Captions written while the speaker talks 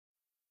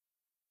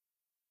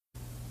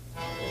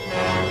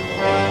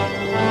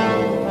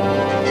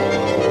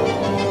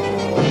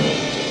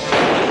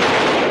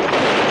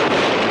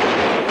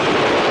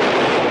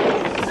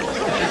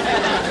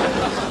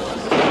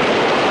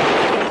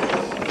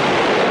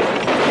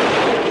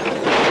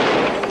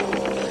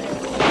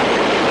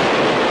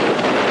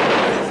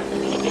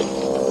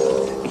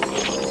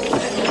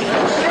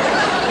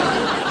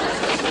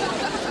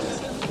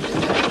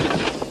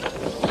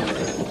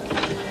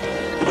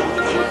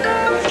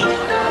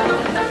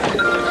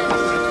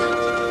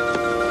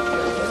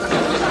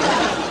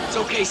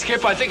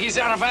Skip, I think he's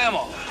out of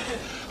ammo.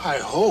 I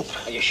hope.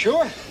 Are you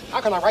sure? How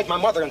can I write my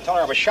mother and tell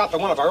her I was shot by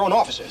one of our own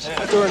officers?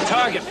 During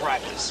target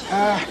practice.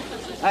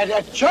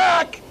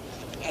 Chuck!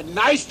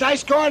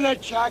 Nice corner,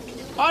 Chuck.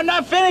 I'm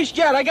not finished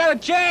yet. I got a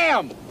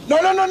jam.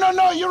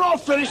 No. You're all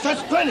finished.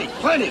 That's plenty.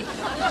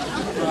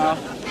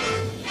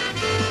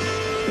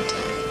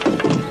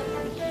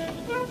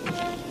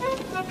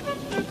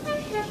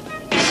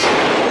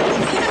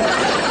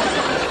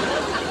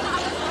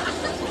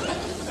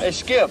 Hey,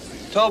 Skip,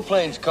 tow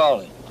plane's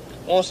calling.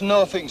 Wants to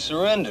know if he can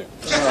surrender.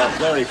 Oh,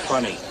 very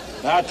funny.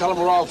 Now tell him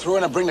we're all through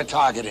and I'll bring the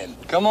target in.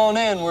 Come on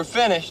in, we're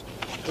finished.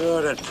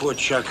 Oh, that poor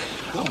Chuck.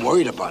 I'm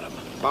worried about him.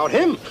 About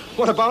him?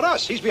 What about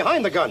us? He's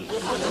behind the gun.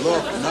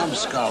 Look,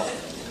 numbskull,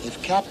 if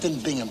Captain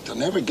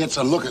Binghamton ever gets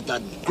a look at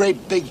that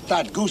great big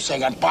fat goose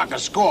egg on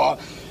Parker's score,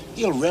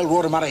 he'll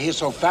railroad him out of here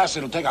so fast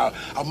it'll take a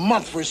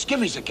month for his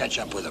skivvies to catch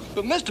up with him.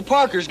 But Mr.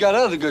 Parker's got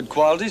other good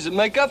qualities that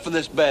make up for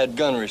this bad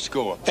gunnery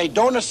score. They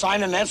don't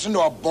assign an ensign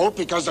to a boat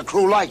because the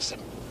crew likes him.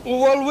 Well,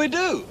 what'll we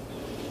do?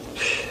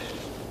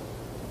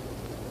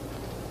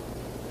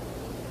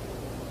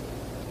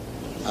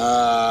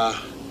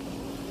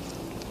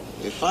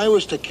 If I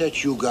was to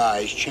catch you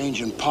guys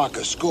changing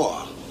Parker's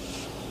score,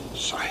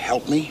 so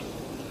help me,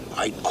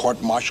 I'd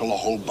court-martial a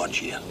whole bunch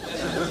of you.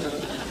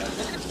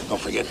 Don't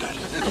forget that.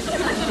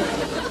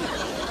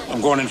 I'm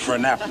going in for a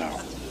nap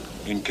now,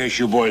 in case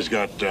you boys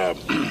got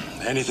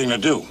anything to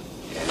do.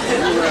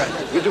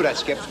 You do that,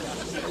 Skip.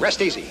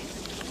 Rest easy.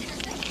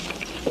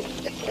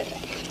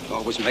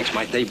 Always makes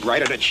my day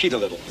brighter to cheat a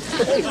little.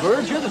 Hey,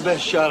 Bird, you're the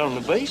best shot on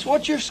the base.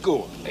 What's your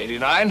score?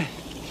 89.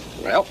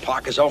 Well,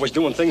 Parker's always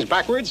doing things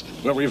backwards.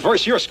 We'll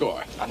reverse your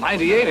score. A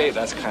 98, eh?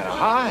 That's kind of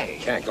high.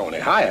 Can't go any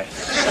higher.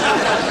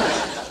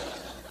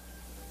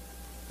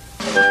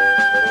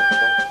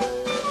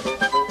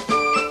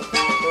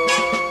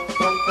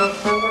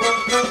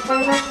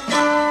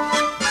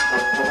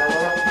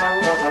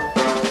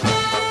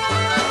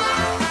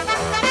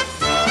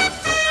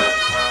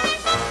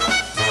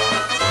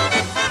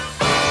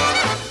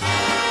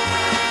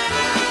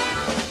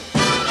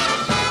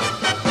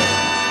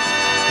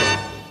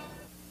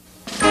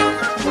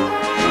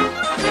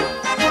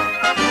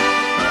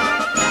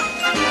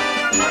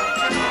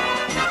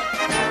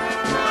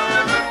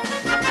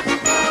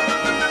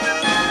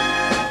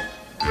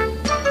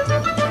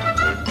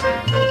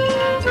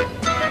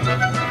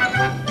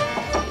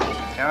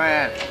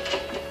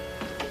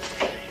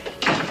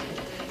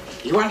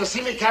 You wanted to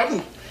see me,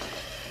 Captain?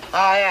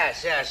 Oh,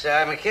 yes.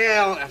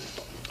 McHale,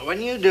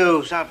 when you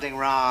do something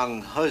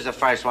wrong, who's the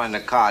first one to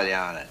call you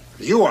on it?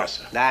 You are,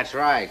 sir. That's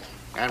right.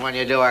 And when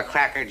you do a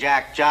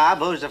crackerjack job,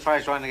 who's the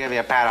first one to give you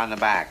a pat on the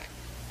back?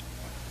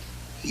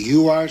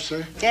 You are,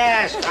 sir?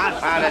 Yes,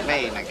 confounded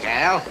me,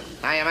 McHale.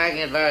 Now, you're making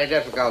it very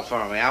difficult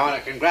for me. I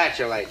want to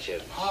congratulate you.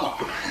 Oh.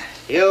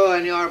 You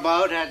and your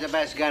boat had the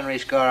best gunnery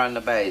score on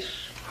the base.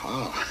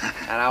 Oh.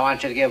 And I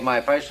want you to give my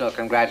personal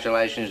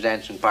congratulations to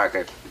Ensign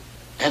Parker.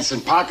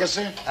 Ensign Parker,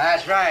 sir?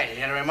 That's right. He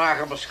had a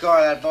remarkable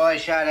score. That boy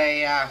shot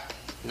a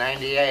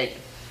 98.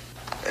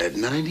 At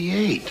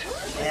 98?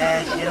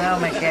 Yes, you know,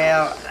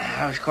 McHale,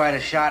 I was quite a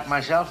shot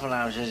myself when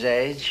I was his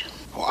age.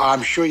 Oh,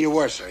 I'm sure you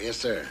were, sir. Yes,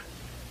 sir.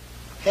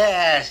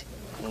 Yes.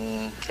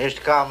 He used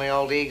to call me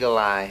Old Eagle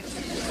Eye.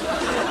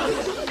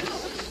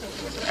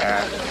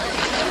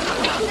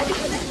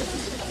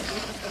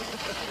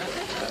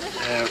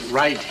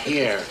 Right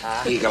here,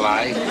 Eagle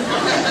Eye.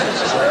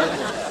 Sir?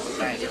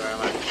 Thank you very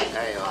much.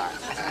 There you are.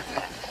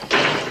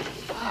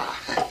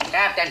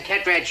 Captain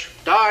Kittredge,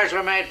 doors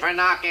were made for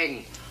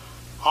knocking.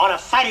 On a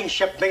fighting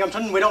ship,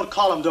 Binghamton, we don't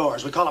call them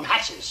doors. We call them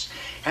hatches.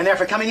 And they're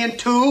for coming in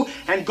to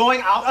and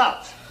going out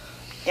of.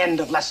 End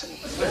of lesson.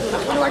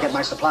 Where do I get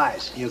my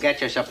supplies? You get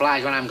your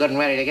supplies when I'm good and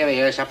ready to give you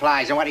your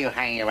supplies. And what are you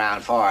hanging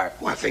around for?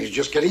 Well, things are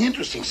just getting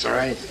interesting,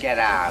 sir. Get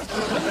out.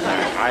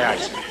 Aye,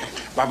 sir.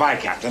 Bye-bye,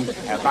 Captain.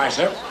 Bye,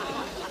 sir.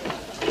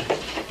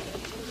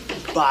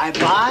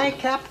 Bye-bye,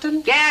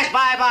 Captain? Yes,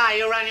 bye-bye.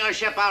 You run your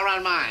ship, I'll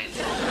run mine.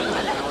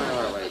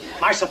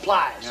 My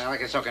supplies. You know, it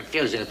gets so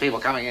confusing with people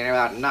coming in here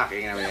without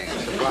knocking and everything.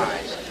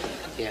 Supplies.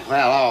 Yeah,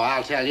 well,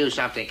 I'll tell you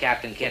something,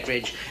 Captain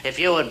Kittredge. If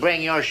you would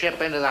bring your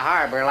ship into the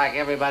harbor like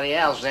everybody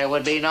else, there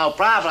would be no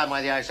problem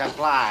with your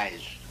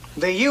supplies.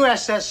 The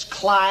USS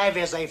Clive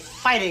is a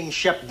fighting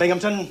ship,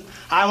 Binghamton.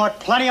 I want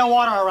plenty of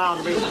water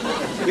around me.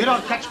 You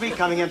don't catch me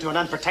coming into an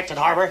unprotected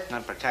harbor.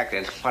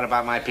 Unprotected? What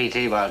about my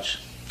PT boats?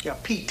 Yeah,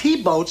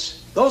 PT boats?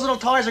 Those little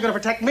toys are going to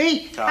protect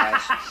me?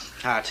 Toys?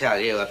 I'll tell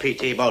you, a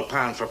PT boat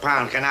pound for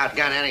pound can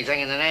outgun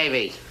anything in the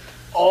Navy.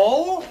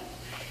 Oh?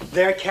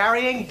 They're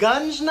carrying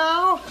guns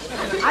now?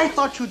 I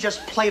thought you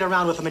just played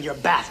around with them in your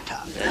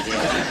bathtub.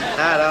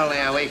 Not only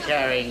are we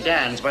carrying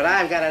guns, but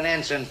I've got an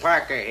Ensign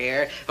Parker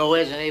here who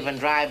isn't even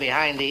dry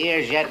behind the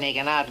ears yet, and he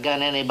can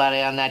outgun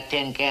anybody on that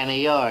tin can of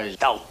yours.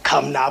 Oh,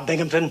 come now,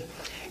 Binghamton.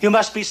 You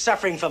must be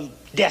suffering from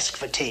desk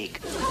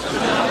fatigue.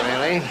 Oh,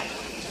 really?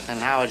 And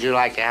how would you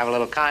like to have a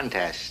little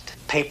contest?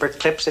 Paper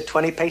clips at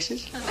 20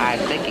 paces? I'm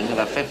thinking of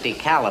a 50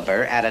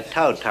 caliber at a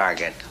tow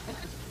target.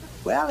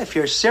 Well, if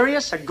you're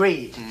serious,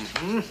 agreed.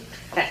 Mm-hmm.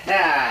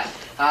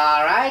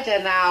 All right,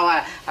 and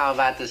now, how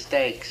about the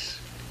steaks?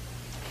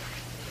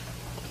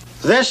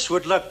 This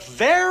would look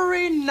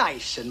very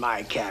nice in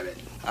my cabin.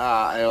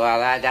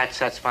 Well,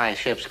 that's my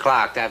ship's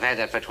clock. I've had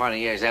that for 20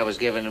 years. That was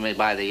given to me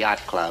by the yacht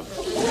club.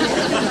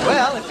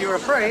 Well, if you're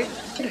afraid.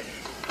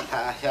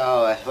 All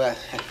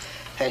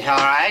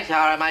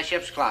right, my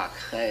ship's clock.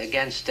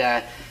 Against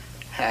the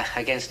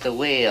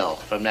wheel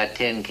from that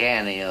tin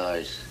can of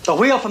yours. The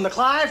wheel from the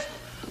Clive?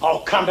 Oh,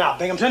 come now,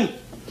 Binghamton.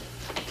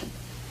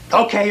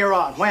 Okay, you're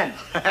on. When?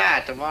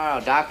 Tomorrow,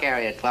 dock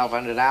area,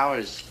 1,200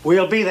 hours.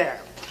 We'll be there.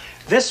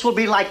 This will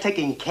be like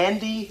taking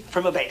candy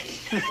from a baby.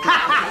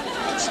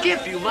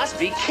 Skip, you must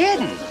be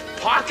kidding.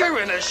 Parker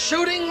in a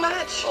shooting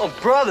match? Oh,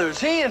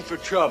 brothers, he in for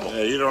trouble.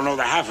 You don't know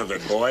the half of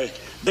it, boy.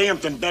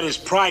 Binghamton bet his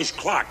prize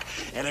clock,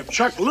 and if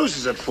Chuck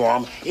loses it for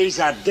him, he's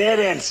a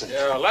dead ensign.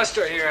 Yeah,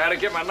 Lester here had to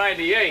get my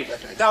 98.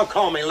 Don't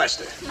call me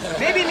Lester.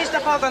 Maybe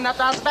Mr. Parker not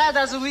as bad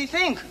as we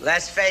think.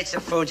 Let's face it,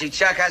 Fuji.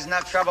 Chuck has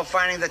enough trouble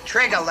finding the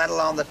trigger, let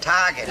alone the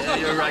target. Yeah,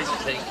 you're right,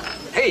 Steve.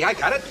 Hey, I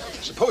got it.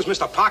 Suppose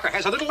Mr. Parker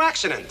has a little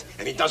accident,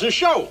 and he doesn't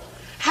show.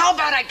 How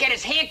about I get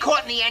his hand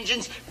caught in the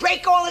engines,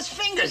 break all his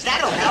fingers?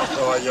 That'll help.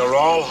 Oh, you're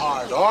all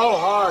hard, all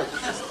hard.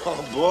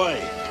 Oh,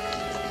 boy.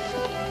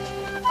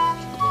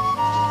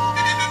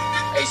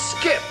 Hey,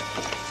 Skip.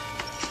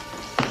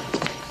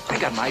 I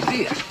got an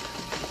idea.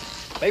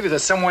 Maybe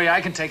there's some way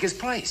I can take his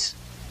place.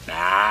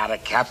 Nah, the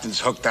captain's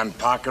hooked on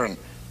Parker and...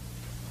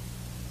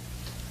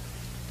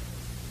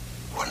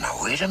 Well, now,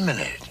 wait a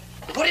minute.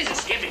 What is it,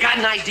 Skip? You got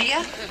an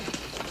idea?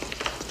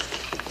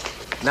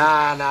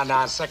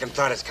 Nah. Second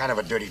thought, it's kind of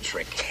a dirty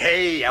trick.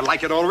 Hey, I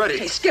like it already.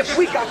 Hey, Skip,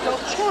 we got no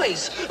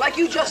choice. Like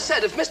you just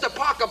said, if Mr.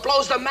 Parker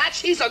blows the match,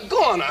 he's a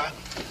goner.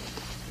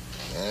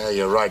 Yeah,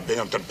 you're right.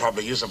 Binghamton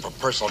probably use him for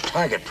personal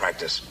target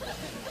practice.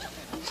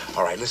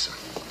 All right, listen.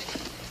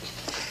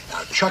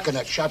 Now, Chuck and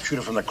that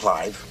sharpshooter from the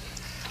Clive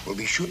will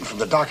be shooting from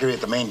the dock area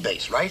at the main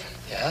base, right?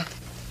 Yeah?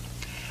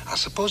 Now,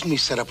 supposing we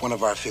set up one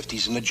of our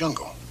 50s in the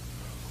jungle,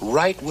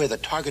 right where the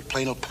target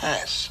plane will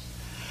pass.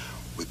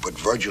 We put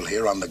Virgil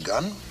here on the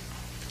gun,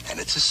 and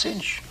it's a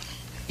cinch.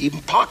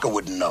 Even Parker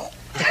wouldn't know.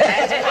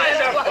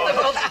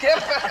 Wonderful,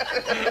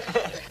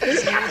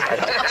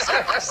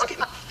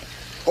 Skip.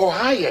 Oh,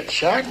 hiya,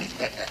 Chuck.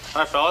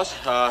 Hi, fellas.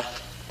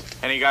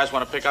 Any guys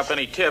want to pick up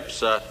any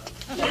tips? I'll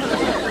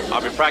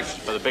be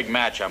practicing for the big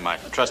match on my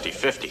trusty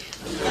 50.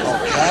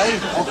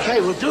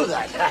 Okay, we'll do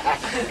that.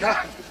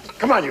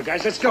 Come on, you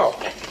guys, let's go.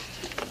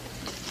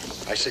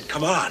 I said,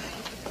 come on.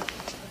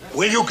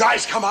 Will you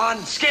guys come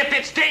on? Skip,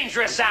 it's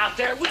dangerous out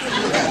there.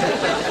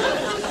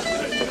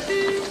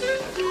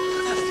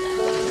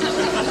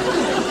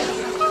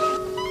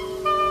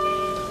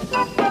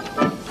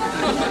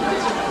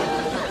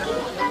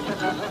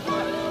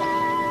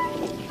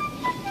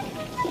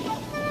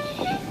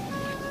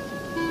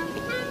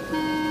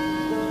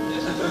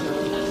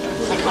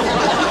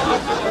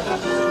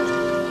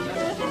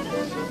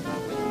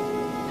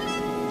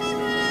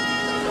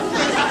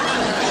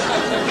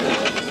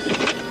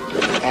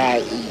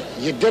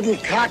 You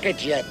didn't cock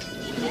it yet.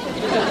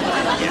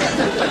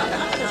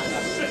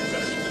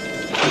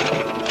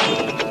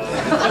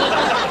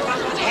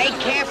 Take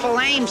careful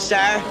aim,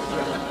 sir.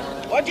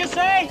 What'd you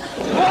say?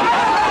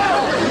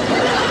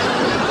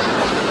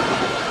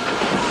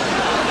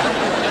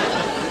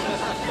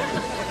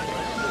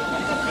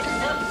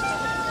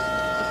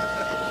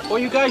 Well,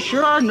 you guys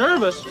sure are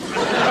nervous.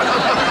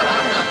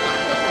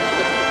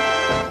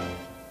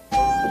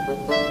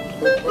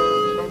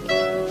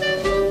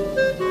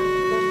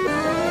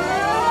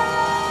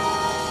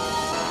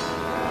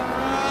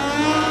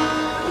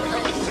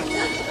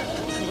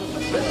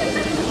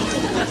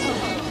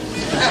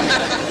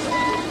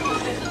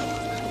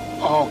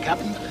 Oh,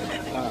 Captain.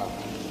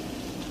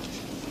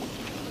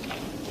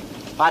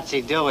 What's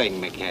he doing,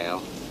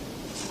 McHale?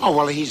 Oh,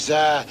 well, he's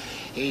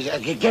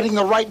getting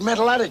the right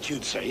mental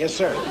attitude, sir. Yes,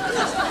 sir.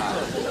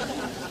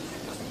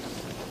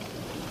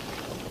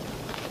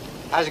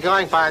 How's it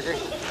going, Parker?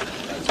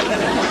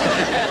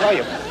 Oh,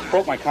 you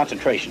broke my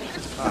concentration.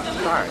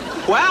 Sorry.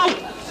 Well,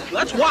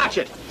 let's watch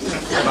it.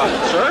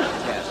 Sir?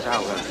 Yes,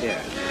 I'll look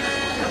here.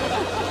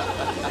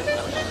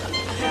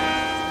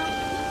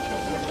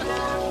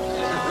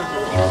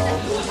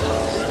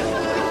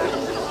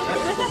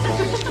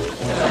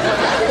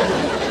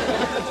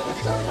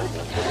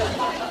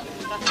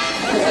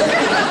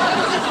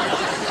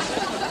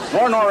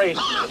 More nor'east.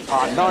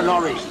 No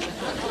nor'east.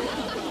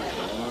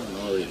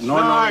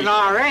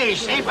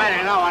 Nor'east. He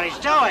better know what he's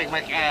doing,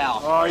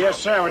 McHale. Oh, yes,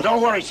 sir. Well,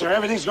 don't worry, sir.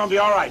 Everything's going to be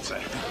all right,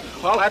 sir.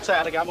 Well, that's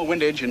that. I got my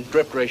windage and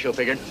drift ratio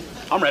figured.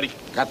 I'm ready.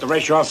 Got the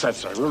ratio all set,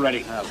 sir. We're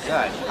ready. Oh,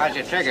 good. How's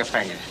your trigger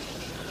finger?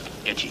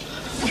 Itchy.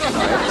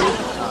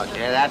 Oh,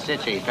 dear, that's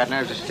itchy. Got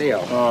nerves of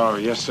steel. Oh,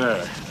 yes,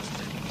 sir.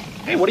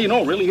 Hey, what do you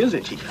know? It really is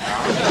itchy.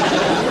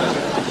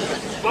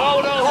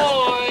 Boat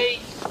ahoy!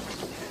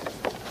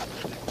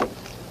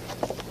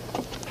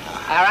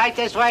 All right,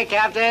 this way,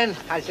 Captain.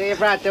 I see you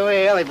brought the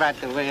wheel. He brought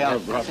the wheel.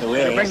 Brought the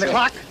wheel. Bring the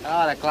clock.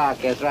 Oh, the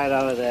clock is right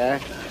over there.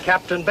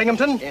 Captain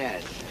Binghamton.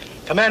 Yes.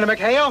 Commander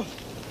McHale.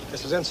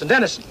 This is Ensign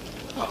Dennison.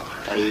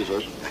 How do you,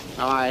 sir?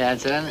 All right,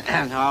 Ensign.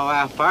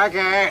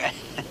 Parker.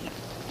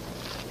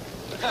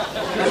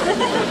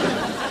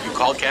 You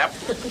called, Cap?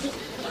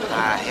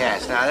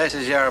 Yes. Now, this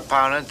is your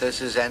opponent.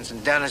 This is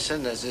Ensign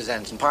Dennison. This is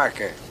Ensign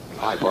Parker.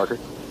 Hi, Parker.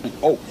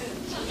 Oh.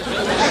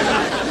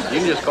 You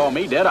can just call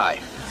me Deadeye.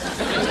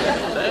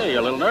 Hey,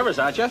 you're a little nervous,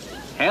 aren't you?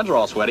 Hands are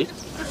all sweaty.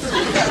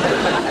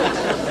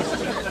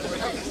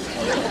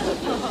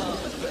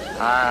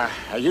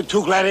 Are you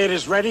two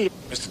gladiators ready?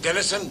 Mr.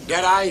 Dennison,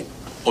 Deadeye?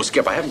 Oh,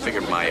 Skip, I haven't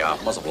figured my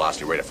muzzle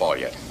velocity rate of fall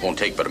yet. Won't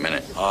take but a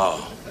minute.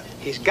 Oh.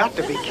 He's got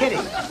to be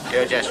kidding.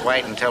 You just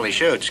wait until he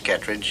shoots,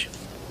 Kittredge.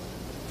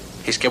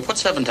 Hey, Skip,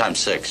 what's 7 times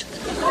 6?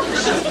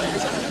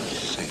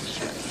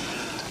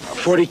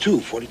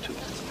 42.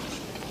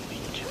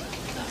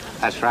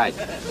 That's right.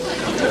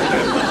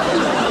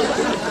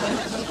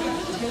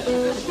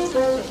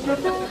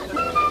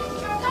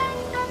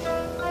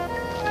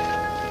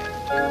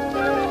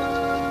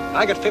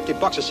 I got $50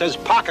 that says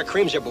Parker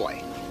creams your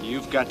boy.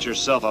 You've got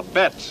yourself a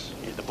bet.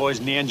 The boys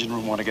in the engine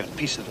room want to get a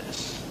piece of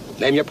this.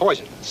 Name your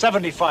poison.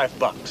 $75.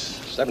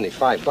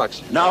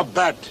 $75. Now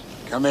bet.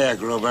 Come here,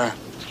 Gruber.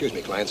 Excuse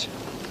me, clients.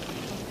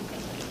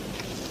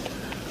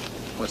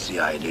 What's the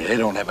idea? They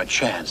don't have a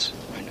chance.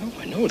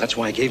 I know. That's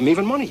why I gave him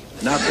even money.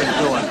 Nothing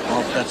doing.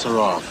 All bets are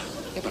off.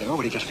 Yeah, but I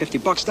already got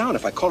 $50 down.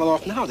 If I call it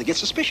off now, they get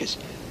suspicious.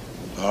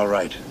 All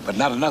right, but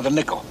not another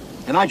nickel.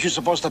 And aren't you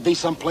supposed to be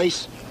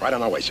someplace? Right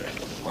on our way, sir.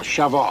 Well,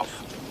 shove off.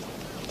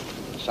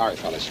 Sorry,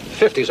 fellas.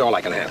 50's all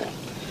I can handle.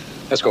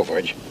 Let's go,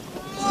 Forge.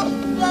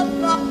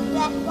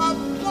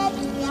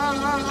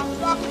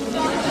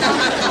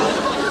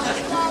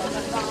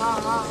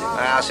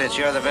 Well, since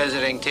you're the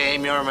visiting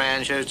team, your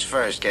man shoots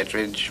first,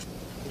 Kittredge.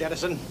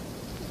 Dennison.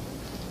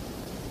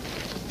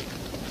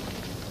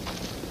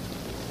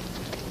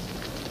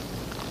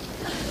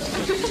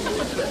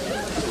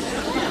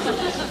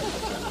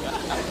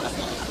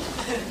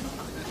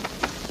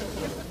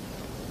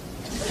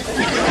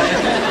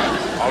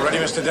 All ready,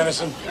 Mr.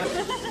 Dennison?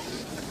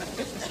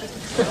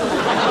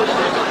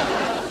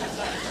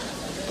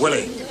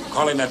 Willie,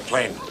 call in that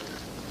plane.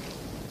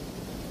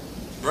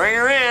 Bring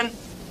her in.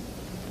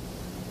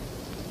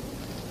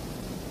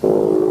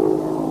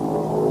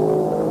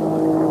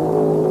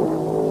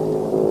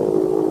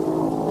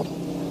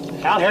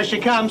 Al, here she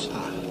comes.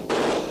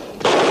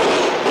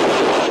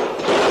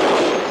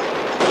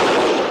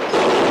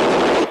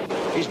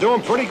 He's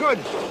doing pretty good.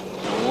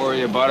 Don't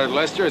worry about it,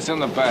 Lester. It's in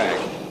the bag.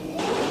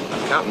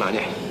 I'm counting on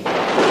you.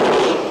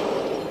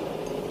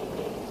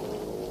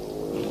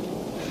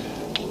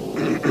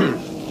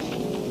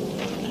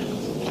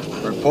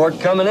 Report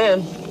coming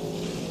in.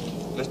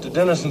 Mr.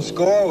 Dennison's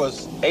score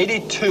was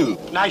 82.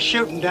 Nice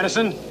shooting,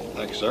 Dennison.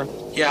 Thank you, sir.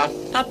 Yeah,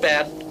 not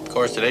bad. Of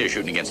course, today you're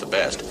shooting against the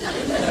best.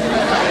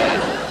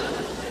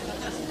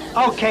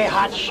 Okay,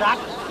 hot shot.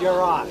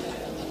 You're off.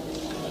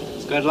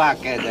 Good luck,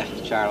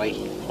 Charlie.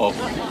 Oh,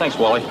 thanks,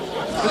 Wally.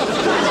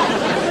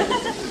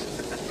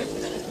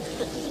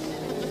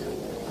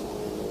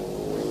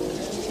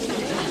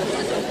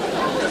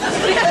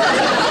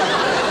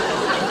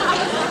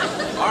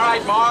 All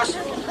right, boss.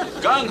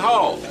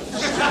 Gung-ho.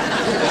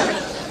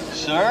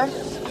 Sir?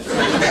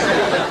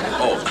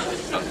 Oh,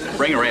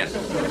 bring her in.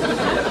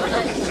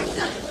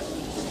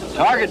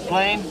 Target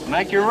plane.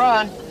 Make your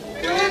run.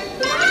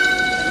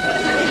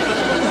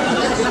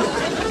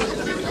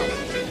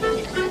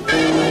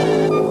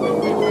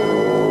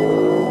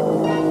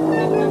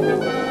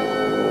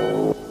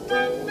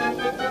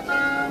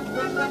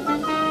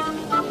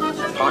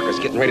 Parker's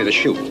getting ready to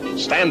shoot.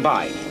 Stand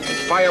by and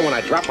fire when I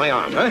drop my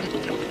arm, huh?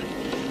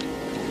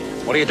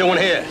 What are you doing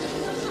here?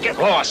 Get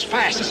lost,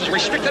 fast. This is a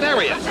restricted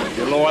area.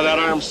 You lower that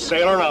arm,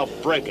 sailor, and I'll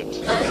break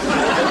it.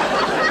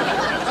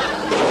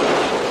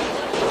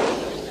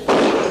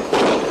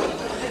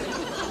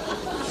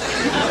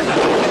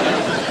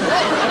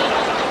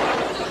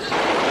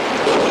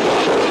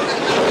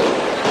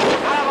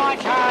 Come on,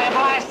 Charlie.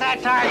 Blast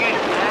that target.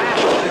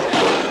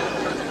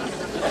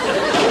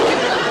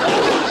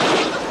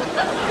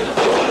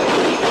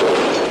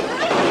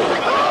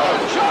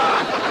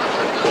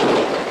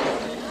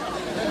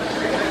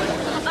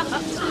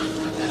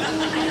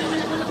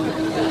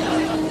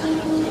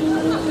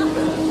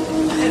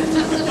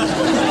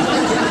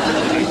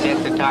 Hit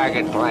the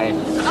target plane.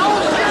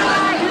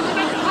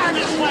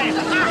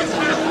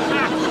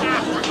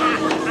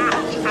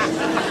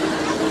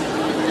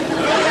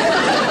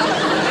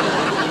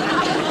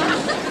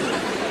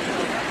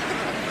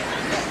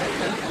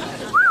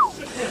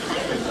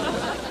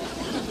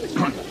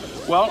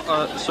 Well,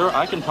 sir,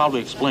 I can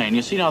probably explain.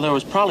 You see, now, there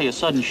was probably a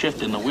sudden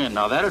shift in the wind.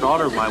 Now, that had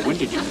altered my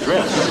windage and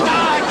drift.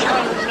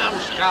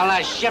 Skull,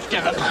 I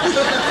shifted him.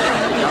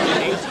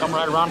 He's come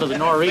right around to the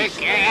northeast.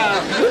 Get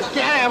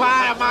him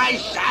out of my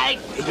sight.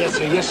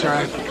 Yes,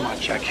 sir. Come on,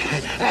 Chuck.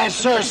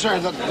 Sir,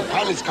 the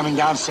pilot's coming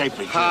down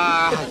safely.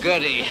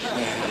 Goody.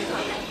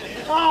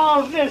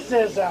 Oh, this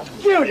is a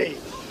beauty.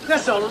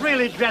 This'll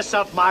really dress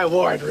up my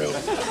wardrobe.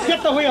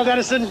 Get the wheel,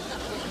 Dennison.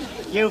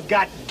 You've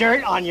got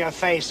dirt on your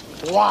face,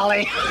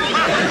 Wally.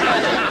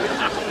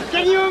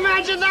 Can you imagine?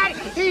 imagine that?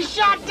 He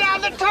shot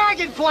down the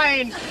target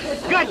plane.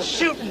 Good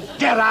shooting,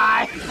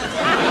 Deadeye.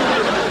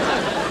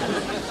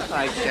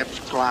 My ship's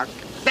clock.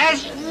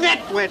 This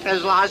nitwit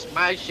has lost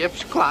my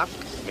ship's clock.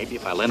 Maybe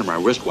if I lend him our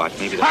wristwatch,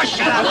 maybe Oh,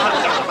 shut up.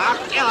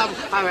 I'll kill him.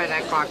 I've had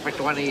that clock for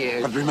 20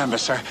 years. But remember,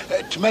 sir,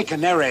 to make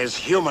an error is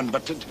human,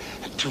 but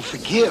to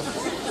forgive,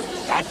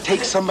 that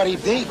takes somebody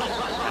big.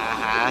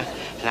 Uh-huh.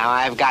 Now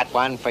I've got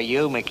one for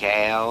you,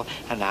 McHale.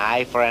 An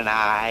eye for an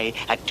eye,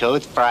 a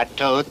tooth for a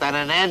tooth, and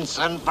an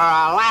ensign for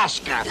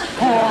Alaska.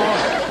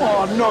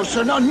 Oh, no,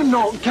 sir.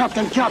 No,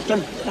 Captain.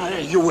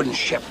 You wouldn't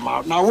ship him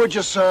out now, would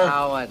you, sir?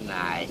 How wouldn't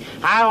I?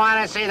 I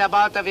want to see the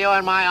both of you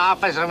in my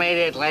office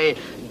immediately.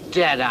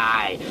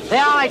 Deadeye.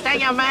 The only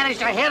thing you managed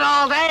to hit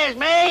all day is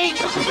me.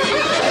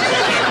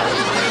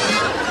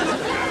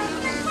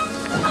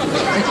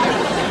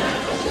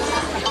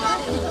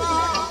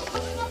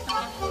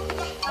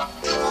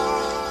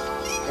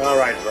 All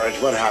right,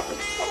 Verge, what happened?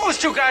 Well, those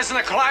two guys in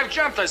the Clive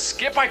jumped us,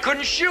 Skip. I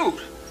couldn't shoot.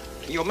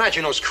 Can you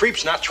imagine those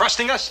creeps not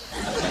trusting us?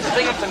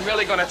 Binghamton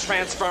really gonna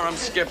transfer him,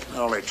 Skip?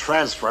 Only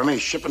transfer him.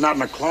 He's shipping out in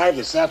the Clive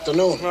this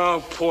afternoon.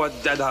 Oh, poor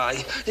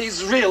Deadeye.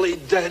 He's really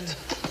dead.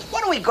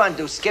 What are we gonna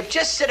do, Skip?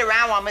 Just sit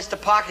around while Mr.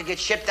 Parker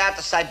gets shipped out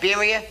to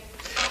Siberia?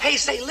 Hey,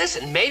 say,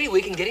 listen, maybe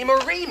we can get him a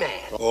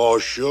remand. Oh,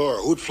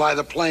 sure. Who'd fly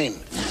the plane?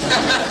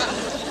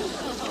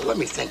 Let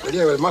me think, will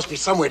you? There must be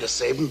some way to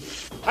save him.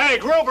 Hey,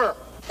 Grover!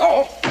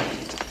 Oh!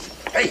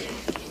 Hey,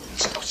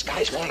 those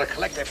guys wanted to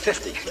collect their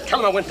 50. Tell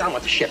them I went down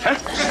with the ship, huh?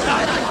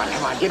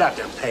 Come on, get out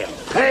there and pay him.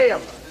 Pay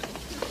him!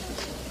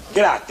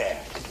 Get out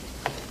there.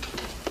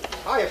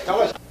 Hiya,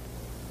 fellas.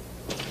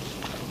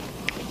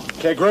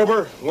 Okay,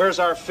 Grover, where's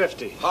our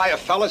 50? Hiya,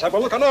 fellas. I've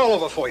been looking all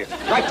over for you.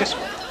 Right this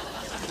way.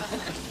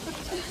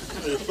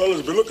 Hey,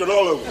 fellas, been looking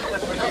all over.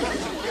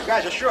 You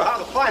guys are sure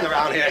hard to find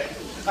around here.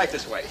 Right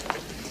this way.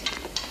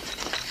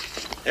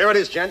 Here it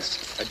is,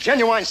 gents. A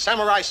genuine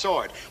samurai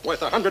sword worth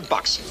 $100.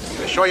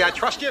 To show you I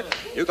trust you,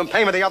 you can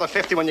pay me the other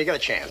 50 when you get a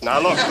chance. Now,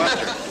 look,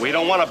 Buster, we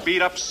don't want a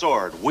beat-up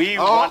sword. We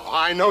want...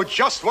 I know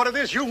just what it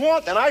is you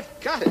want, and I've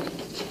got it.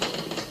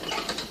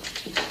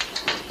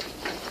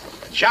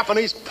 A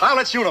Japanese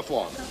pilot's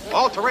uniform.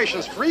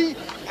 Alterations free,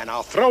 and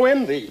I'll throw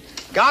in the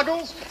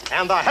goggles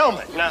and the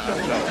helmet. No.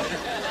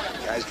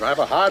 You guys drive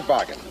a hard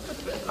bargain.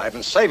 I've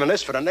been saving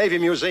this for the Navy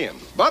Museum,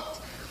 but...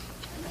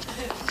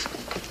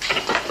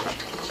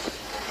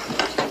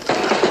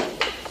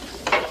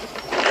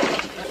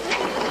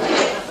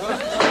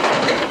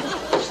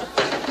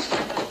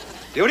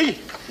 Duty?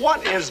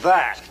 What is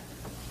that?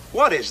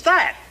 What is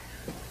that?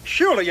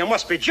 Surely you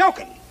must be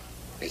joking.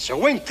 It's a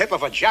wingtip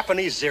of a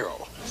Japanese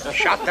Zero,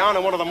 shot down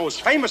in one of the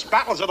most famous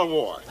battles of the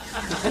war.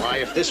 Why,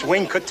 if this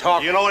wing could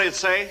talk... You know what it'd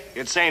say?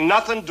 It'd say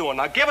nothing doing.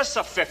 Now, give us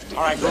a 50.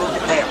 All right, Grover,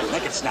 pay him.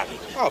 Make it snappy.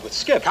 Oh, but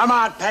Skip... Come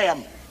on, pay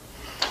him.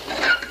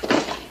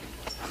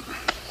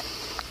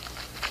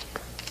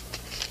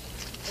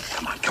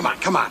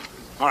 Come on.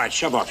 All right,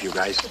 shove off, you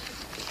guys.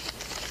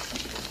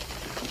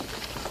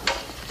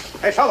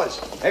 Hey, fellas,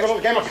 have a little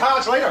game of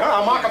cards later, huh?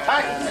 I'll mark a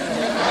pack.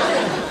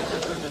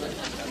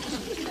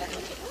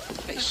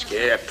 Hey,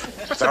 Skip.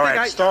 What's the big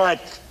idea?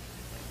 Start.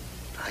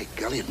 By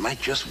golly, it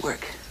might just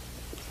work.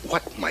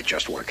 What might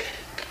just work?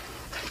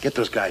 Get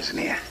those guys in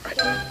here. Right.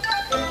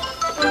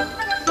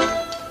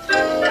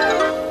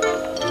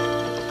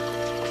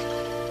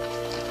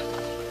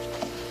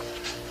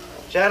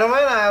 Gentlemen,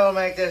 I will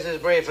make this as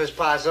brief as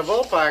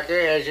possible. Parker,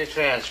 here's your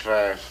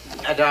transfer.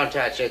 Don't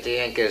touch it.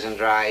 The ink isn't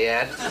dry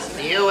yet.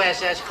 The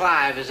USS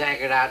Clive is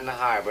anchored out in the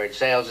harbor. It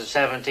sails at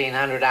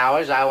 1700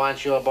 hours. I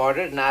want you aboard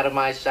it and out of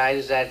my sight.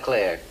 Is that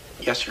clear?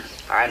 Yes, sir.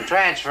 I'm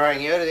transferring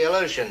you to the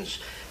Aleutians,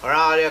 where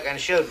all you can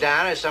shoot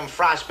down is some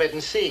frostbitten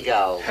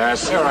seagull.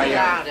 Sir,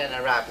 Don't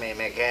interrupt me,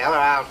 McHale, or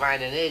I'll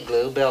find an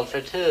igloo built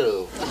for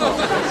two.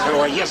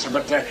 Yes, sir,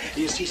 but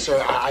you see,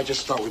 sir, I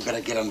just thought we'd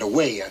better get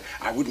underway.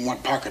 I wouldn't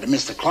want Parker to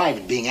miss the Clive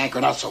at being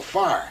anchored out so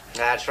far.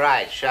 That's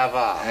right. Shove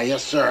off.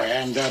 Yes, sir,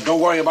 and don't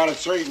worry about it,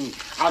 sir.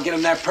 I'll get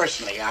him there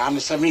personally. I'm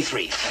the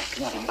 73.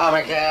 Come on. Oh,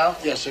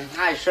 McHale? Yes, sir.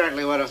 I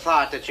certainly would have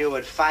thought that you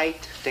would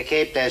fight to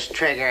keep this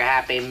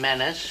trigger-happy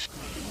menace.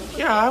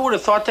 Yeah, I would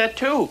have thought that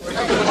too.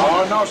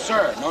 Oh, no,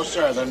 sir. No,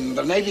 sir.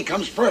 The Navy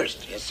comes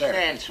first. Yes, sir.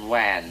 Since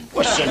when?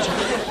 What since?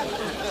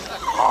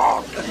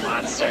 Oh, come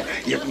on, sir.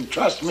 You can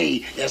trust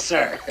me. Yes,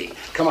 sir.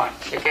 Come on.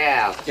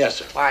 McHale. Yes,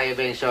 sir. Why are you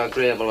being so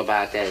agreeable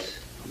about this?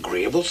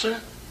 Agreeable,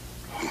 sir?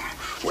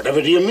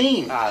 Whatever do you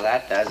mean? Oh,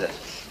 that does it.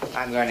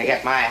 I'm going to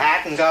get my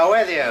hat and go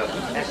with you,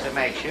 just to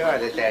make sure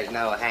that there's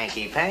no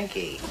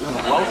hanky-panky.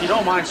 Well, if you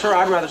don't mind, sir,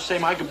 I'd rather say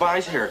my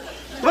goodbyes here.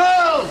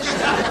 Move!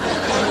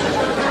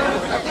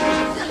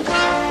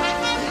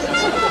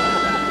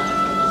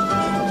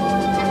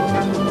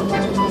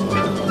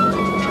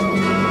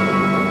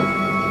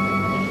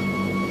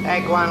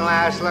 Take one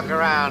last look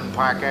around,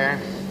 Parker.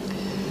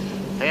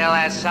 Feel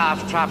that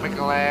soft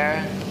tropical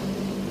air?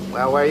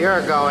 Well, where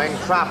you're going,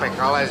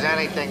 tropical is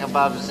anything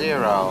above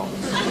zero.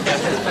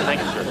 Thank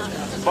you, sir.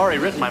 I've already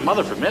written my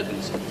mother for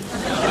mittens.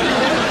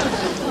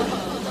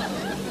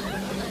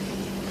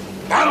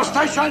 Battle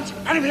stations,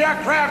 enemy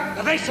aircraft,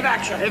 evasive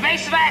action.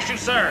 Evasive action,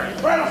 sir.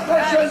 Battle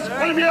stations,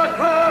 enemy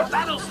aircraft.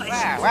 Battle station.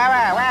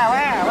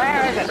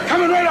 Where is it?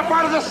 Coming right up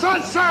out of the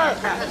sun, sir.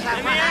 Battle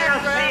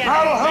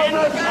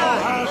helmets. All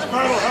hands,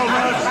 battle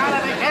helmets.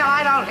 Hell,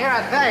 I don't hear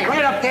a thing.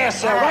 Right up there,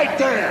 sir, right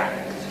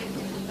there.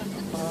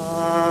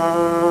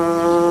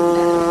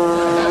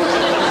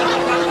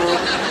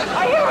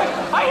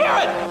 I hear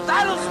it.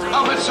 Battle station.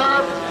 Helmet, sir.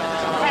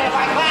 Where are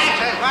my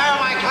glasses? Where are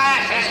my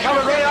glasses?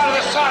 Coming right out of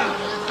the sun.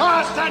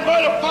 Car, stand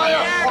by to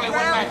fire. Only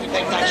one man can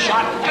take that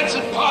shot.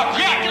 Ensign Park.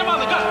 Yeah, get him on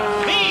the gun.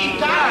 Me,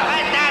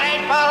 Let that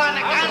ain't fall on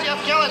the gun.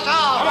 You'll kill us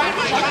all. Where's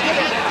my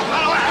glasses?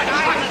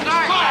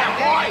 Fire,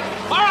 boy.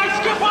 All right,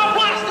 Skip, I'll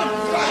blast him.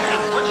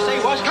 What'd you say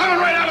he was? Coming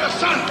right out of the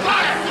sun.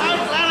 Fire.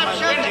 Don't let him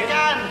shoot the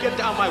gun. Get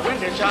down my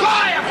window, John.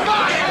 Fire,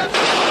 fire.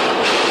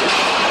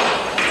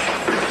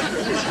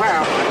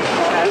 Well,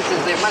 this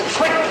is it.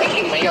 Quit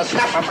kicking me. You'll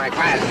step on my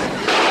glasses.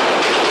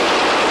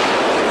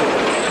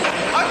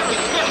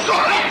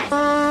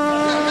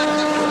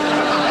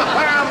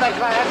 Where are my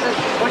glasses?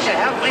 Would you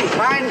help me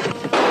find?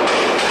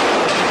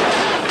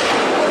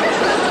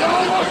 You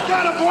almost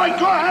got it, boy.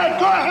 Go ahead,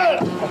 go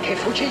ahead. Okay,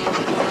 Fuji.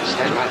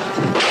 Stand by.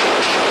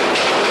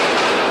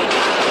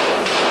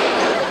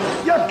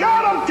 You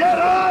got him,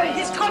 Deadeye.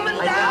 He's coming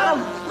down.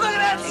 Look at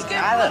that, Skip.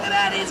 Look at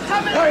that. He's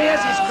coming There he down.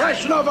 is. He's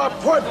crashing over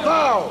port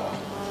bow.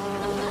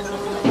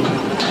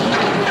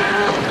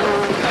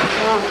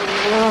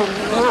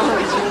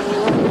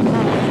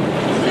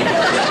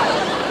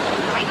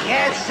 I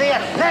can't see a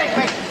thing.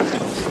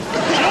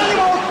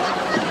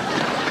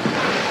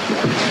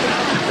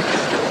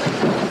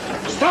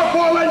 Stop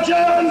all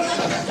engines.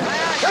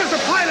 There's the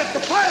pilot, the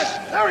pilot.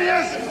 There he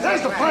is.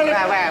 There's the pilot.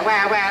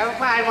 Where?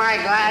 Find my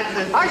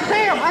glasses. I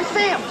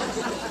see him.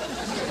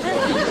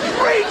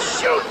 Great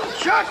shoot,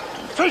 Chuck.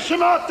 Fish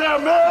him out there,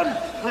 man.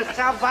 Will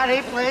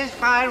somebody please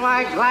find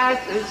my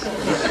glasses?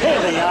 Here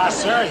they are,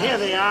 sir. Here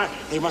they are.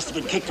 They must have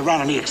been kicked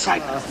around in the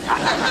excitement.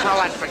 So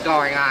what's been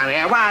going on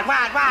here? What?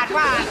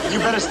 You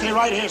better stay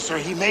right here, sir.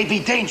 He may be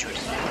dangerous.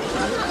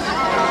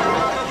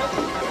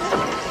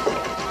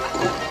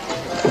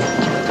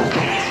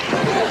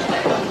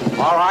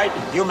 All right,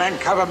 you men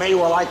cover me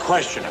while I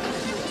question him.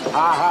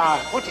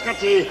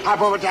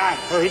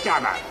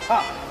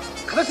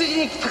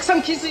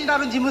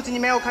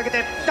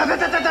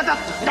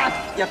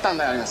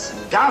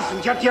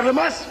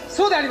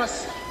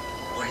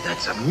 Why,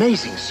 that's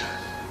amazing, sir.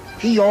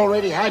 He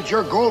already had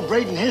your gold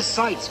braid in his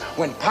sights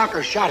when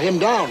Parker shot him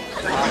down.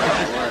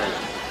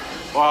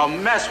 Well,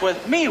 mess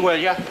with me, will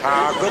you?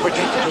 Good, but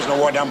there's no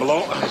war down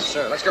below. Yes,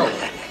 sir. Let's go.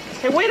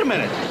 Hey, wait a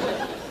minute.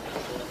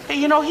 Hey,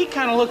 you know, he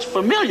kind of looks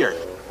familiar.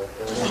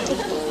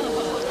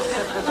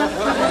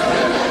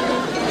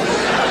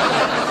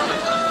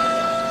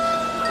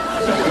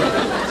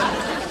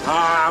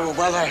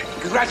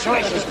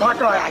 Congratulations,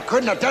 Parker. I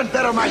couldn't have done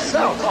better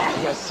myself.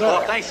 Yes, sir.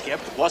 Well, thanks, Skip.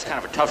 It was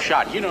kind of a tough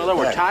shot. You know, there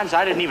were times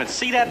I didn't even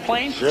see that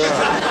plane. Sure. If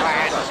I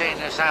hadn't seen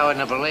this, I wouldn't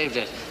have believed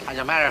it. As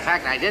a matter of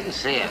fact, I didn't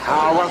see it.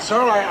 Well,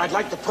 sir, I'd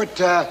like to put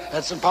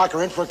Ensign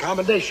Parker in for a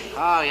commendation.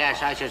 Oh,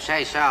 yes, I should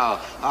say so. Oh,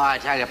 I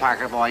tell you,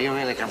 Parker, boy, you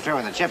really come through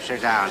when the chips are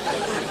down.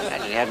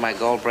 And you had my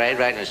gold braid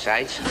right in his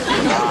sights.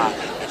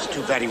 It's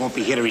too bad he won't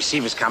be here to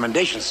receive his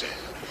commendation, sir.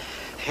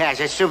 Yes,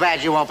 it's too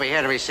bad you won't be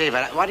here to receive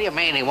it. What do you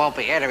mean he won't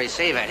be here to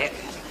receive it?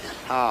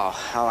 Well,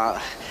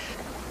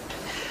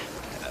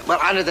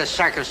 under the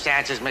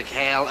circumstances,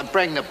 McHale,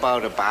 bring the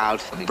boat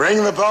about.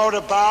 Bring the boat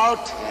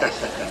about?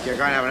 You're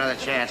going to have another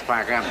chance,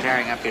 Parker. I'm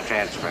tearing up your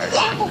transfer.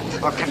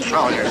 Well,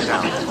 control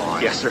yourself, boy.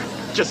 Yes, sir.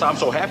 Just I'm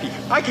so happy.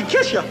 I can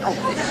kiss you.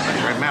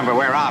 Remember,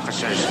 we're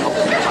officers.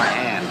 Take my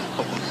hand.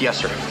 Yes,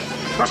 sir.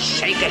 Well,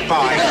 shake it,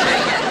 boy.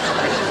 Shake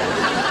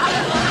it.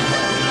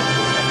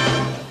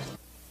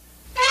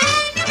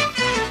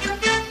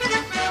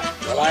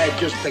 Well, I had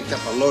just picked up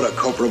a load of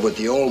copra with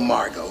the old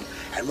Margot,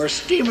 and we're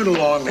steaming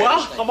along there.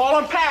 Well, I'm all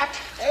unpacked.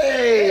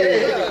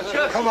 Hey!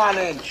 Come on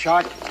in,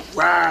 Chuck.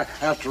 Well,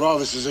 after all,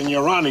 this is in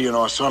your honor, you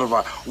know, sort of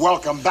a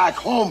welcome back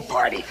home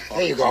party.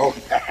 There you go.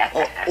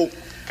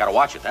 Gotta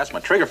watch it. That's my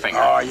trigger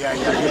finger. Oh, yeah.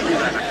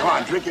 Come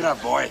on, drink it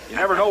up, boy. You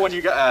never know when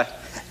you got...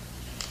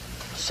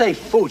 Say,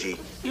 Fuji,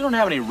 you don't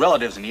have any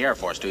relatives in the Air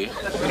Force, do you?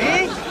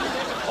 Me?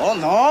 Oh,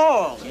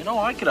 no. You know,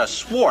 I could have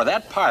swore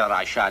that pilot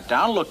I shot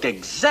down looked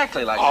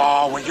exactly like...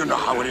 Oh, well, you know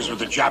how it is with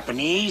the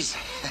Japanese.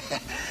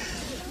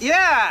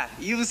 Yeah,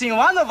 you've seen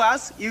one of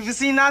us. You've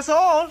seen us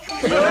all.